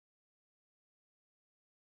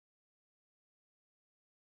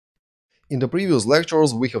In the previous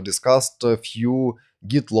lectures, we have discussed a few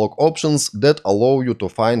Git log options that allow you to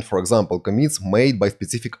find, for example, commits made by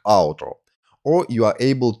specific author. Or you are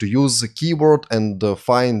able to use a keyword and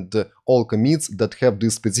find all commits that have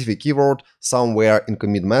this specific keyword somewhere in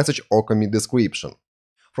commit message or commit description.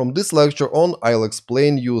 From this lecture on, I'll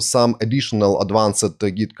explain you some additional advanced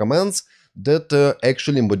Git commands that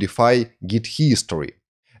actually modify Git history.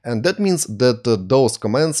 And that means that those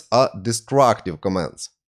commands are destructive commands.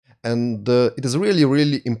 And it is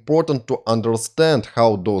really important to understand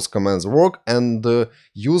how those commands work and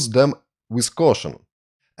use them with caution.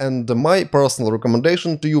 And my personal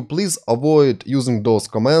recommendation to you, please avoid using those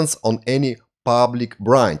commands on any public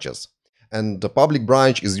branches. And the public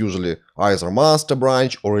branch is usually either master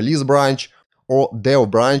branch or release branch or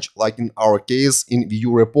dev branch, like in our case in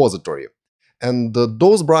Vue repository. And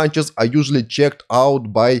those branches are usually checked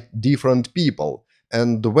out by different people.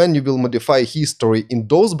 And when you will modify history in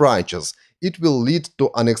those branches, it will lead to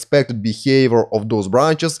unexpected behavior of those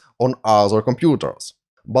branches on other computers.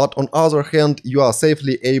 But on the other hand, you are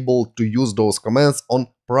safely able to use those commands on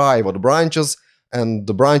private branches and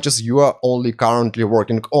the branches you are only currently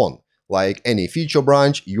working on, like any feature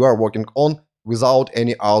branch you are working on without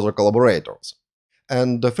any other collaborators.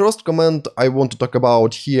 And the first command I want to talk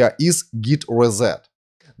about here is git reset.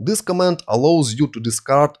 This command allows you to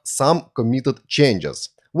discard some committed changes.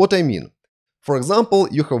 What I mean? For example,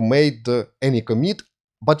 you have made any commit,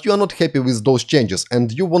 but you are not happy with those changes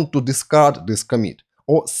and you want to discard this commit,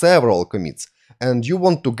 or several commits, and you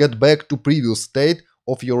want to get back to previous state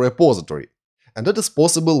of your repository. And that is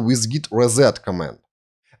possible with git reset command.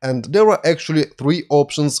 And there are actually three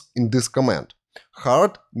options in this command: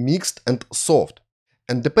 hard, mixed, and soft.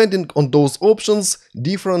 And depending on those options,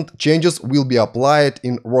 different changes will be applied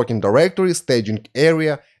in working directory, staging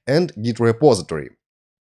area, and Git repository.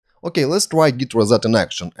 Okay, let's try git reset in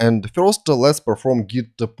action. And first, let's perform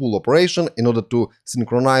git pull operation in order to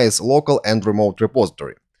synchronize local and remote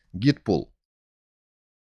repository. Git pull.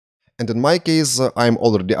 And in my case, I'm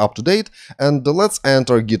already up to date. And let's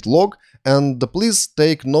enter git log. And please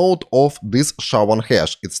take note of this SHA-1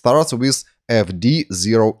 hash. It starts with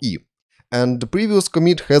fd0e. And the previous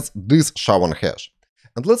commit has this SHA-1 hash.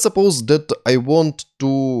 And let's suppose that I want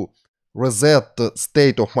to reset the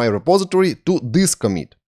state of my repository to this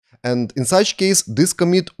commit. And in such case, this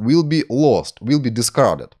commit will be lost, will be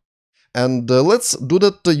discarded. And let's do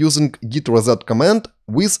that using git reset command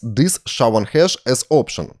with this SHA-1 hash as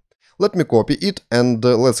option. Let me copy it and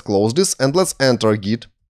let's close this and let's enter git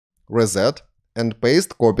reset and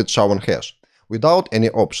paste copied SHA-1 hash without any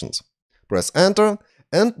options. Press enter.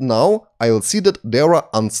 And now I'll see that there are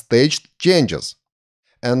unstaged changes.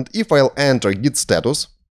 And if I'll enter git status,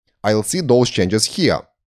 I'll see those changes here.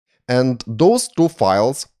 And those two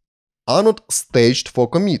files are not staged for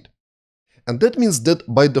commit. And that means that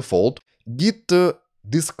by default, Git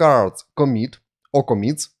discards commit or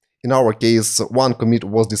commits. In our case, one commit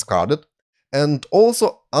was discarded, and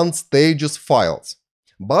also unstages files.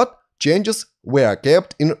 But changes were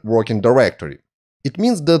kept in working directory. It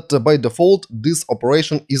means that by default this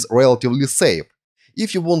operation is relatively safe.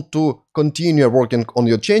 If you want to continue working on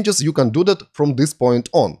your changes, you can do that from this point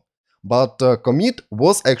on. But commit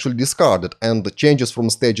was actually discarded and the changes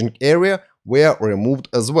from staging area were removed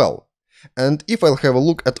as well. And if I'll have a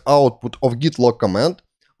look at output of git log command,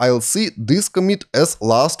 I'll see this commit as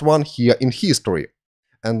last one here in history.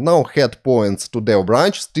 And now head points to dev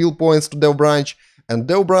branch, still points to dev branch, and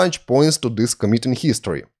dev branch points to this commit in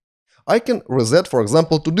history. I can reset, for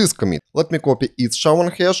example, to this commit. Let me copy its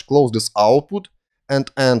SHA-1 hash, close this output, and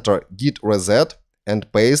enter git reset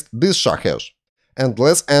and paste this SHA hash. And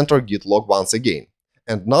let's enter git log once again.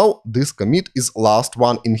 And now this commit is last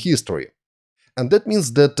one in history. And that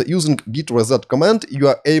means that using git reset command, you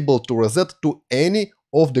are able to reset to any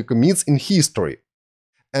of the commits in history.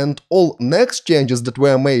 And all next changes that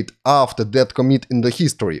were made after that commit in the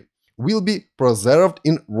history will be preserved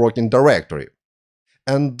in working directory.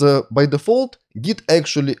 And by default, Git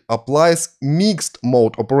actually applies mixed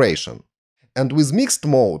mode operation. And with mixed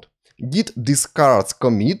mode, Git discards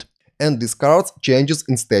commit and discards changes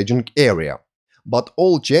in staging area. But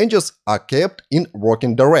all changes are kept in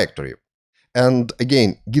working directory. And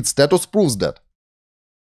again, Git status proves that.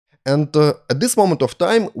 And at this moment of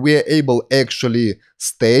time, we are able actually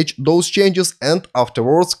stage those changes and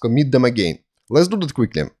afterwards commit them again. Let's do that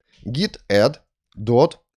quickly. Git add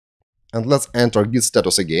dot. And let's enter git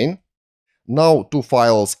status again. Now two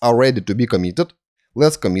files are ready to be committed.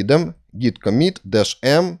 Let's commit them. Git commit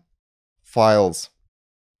 -m files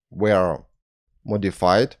were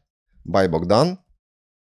modified by Bogdan.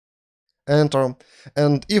 enter.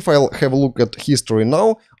 And if I'll have a look at history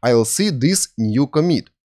now, I'll see this new commit.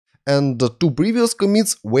 And the two previous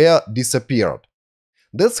commits were disappeared.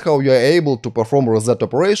 That's how you are able to perform reset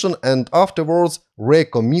operation and afterwards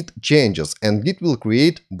recommit changes, and Git will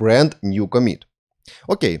create brand new commit.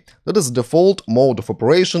 Okay, that is default mode of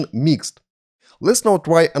operation mixed. Let's now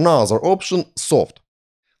try another option, soft.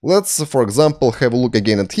 Let's, for example, have a look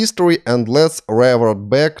again at history and let's revert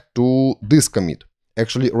back to this commit.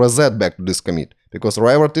 Actually, reset back to this commit, because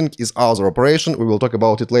reverting is other operation, we will talk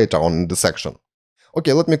about it later on in the section.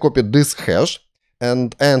 Okay, let me copy this hash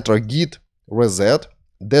and enter git reset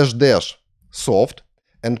 -- soft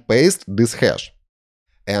and paste this hash.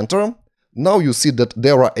 Enter. Now you see that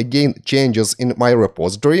there are again changes in my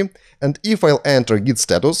repository, and if I'll enter git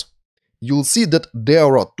status, you'll see that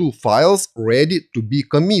there are two files ready to be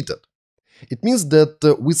committed. It means that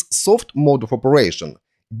with soft mode of operation,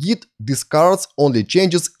 Git discards only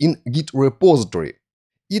changes in Git repository.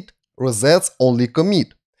 It resets only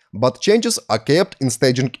commit, but changes are kept in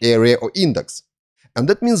staging area or index. And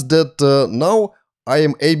that means that now I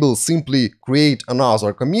am able simply create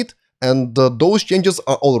another commit, and those changes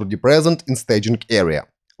are already present in staging area.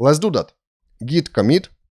 Let's do that. Git commit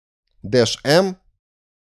 -m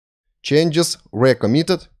changes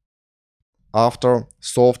recommitted after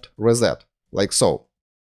soft reset, like so.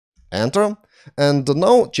 Enter. And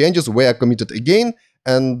now changes were committed again,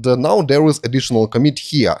 and now there is additional commit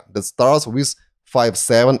here that starts with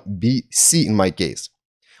 57BC in my case.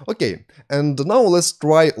 Okay, and now let's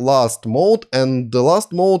try last mode, and the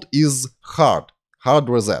last mode is hard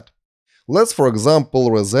reset. Let's, for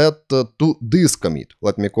example, reset to this commit.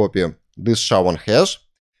 Let me copy this SHA-1 hash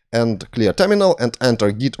and clear terminal and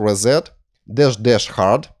enter git reset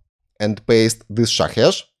 --hard and paste this SHA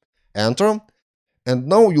hash, enter. And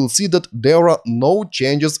now you'll see that there are no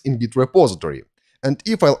changes in Git repository. And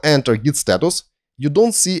if I'll enter Git status, you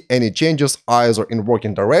don't see any changes either in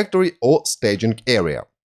working directory or staging area.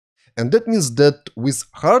 And that means that with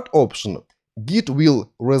hard option, Git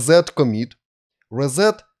will reset commit,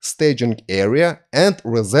 reset staging area, and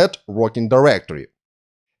reset working directory.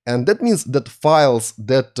 And that means that files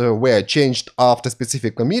that were changed after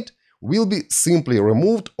specific commit will be simply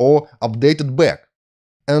removed or updated back.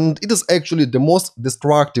 And it is actually the most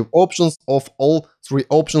destructive options of all three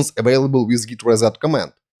options available with git reset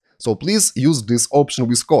command. So please use this option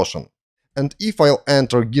with caution. And if I'll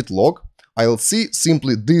enter git log, I'll see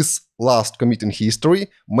simply this last commit in history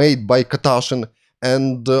made by Katashin,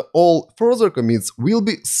 and all further commits will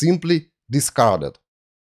be simply discarded.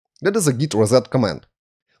 That is a git reset command.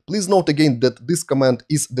 Please note again that this command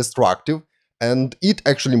is destructive and it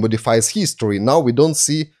actually modifies history. Now we don't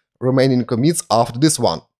see remaining commits after this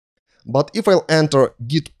one. But if I'll enter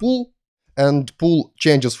git pull and pull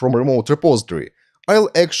changes from remote repository,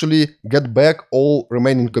 I'll actually get back all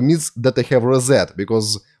remaining commits that I have reset,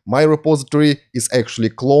 because my repository is actually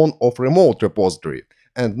clone of remote repository.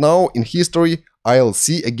 And now in history, I'll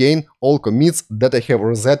see again all commits that I have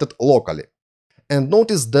resetted locally. And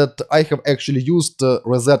notice that I have actually used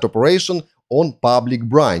reset operation on public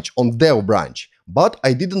branch, on dev branch, but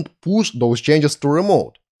I didn't push those changes to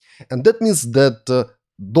remote. And that means that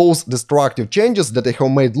those destructive changes that I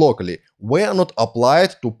have made locally were not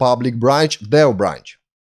applied to public branch, dev branch.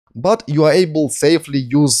 But you are able safely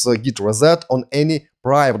use git reset on any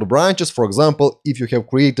private branches. For example, if you have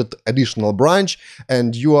created additional branch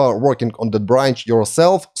and you are working on that branch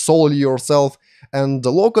yourself, solely yourself, and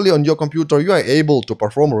locally on your computer, you are able to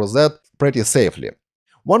perform reset pretty safely.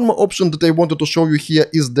 One more option that I wanted to show you here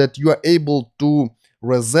is that you are able to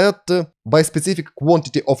reset by specific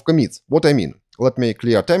quantity of commits. What I mean? Let me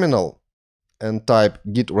clear terminal and type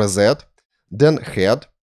git reset, then head,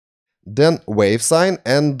 then wave sign,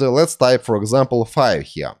 and let's type, for example, 5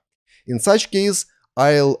 here. In such case,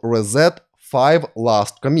 I'll reset 5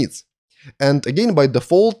 last commits. And again, by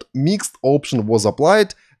default, mixed option was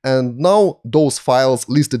applied, and now those files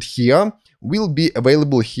listed here will be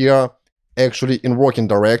available here actually in working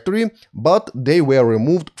directory, but they were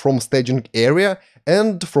removed from staging area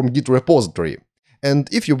and from Git repository. And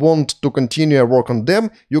if you want to continue work on them,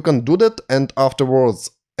 you can do that and afterwards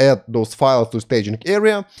add those files to staging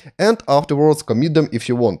area and afterwards commit them if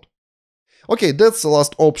you want. Okay, that's the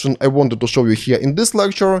last option I wanted to show you here in this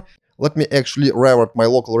lecture. Let me actually revert my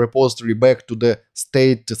local repository back to the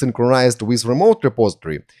state synchronized with remote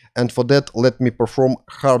repository. And for that, let me perform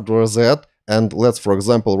hard reset. And let's, for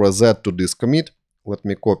example, reset to this commit. Let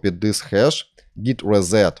me copy this hash, git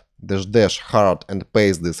reset --hard and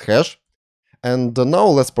paste this hash. And now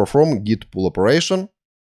let's perform git pull operation.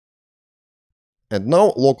 And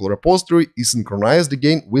now local repository is synchronized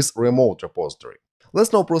again with remote repository.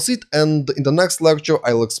 Let's now proceed, and in the next lecture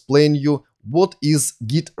I'll explain you what is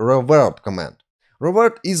git revert command.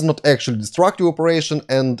 Revert is not actually destructive operation,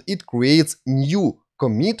 and it creates new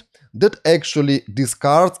commit that actually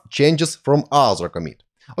discards changes from other commit.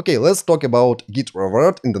 Okay, let's talk about git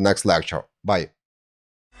revert in the next lecture. Bye.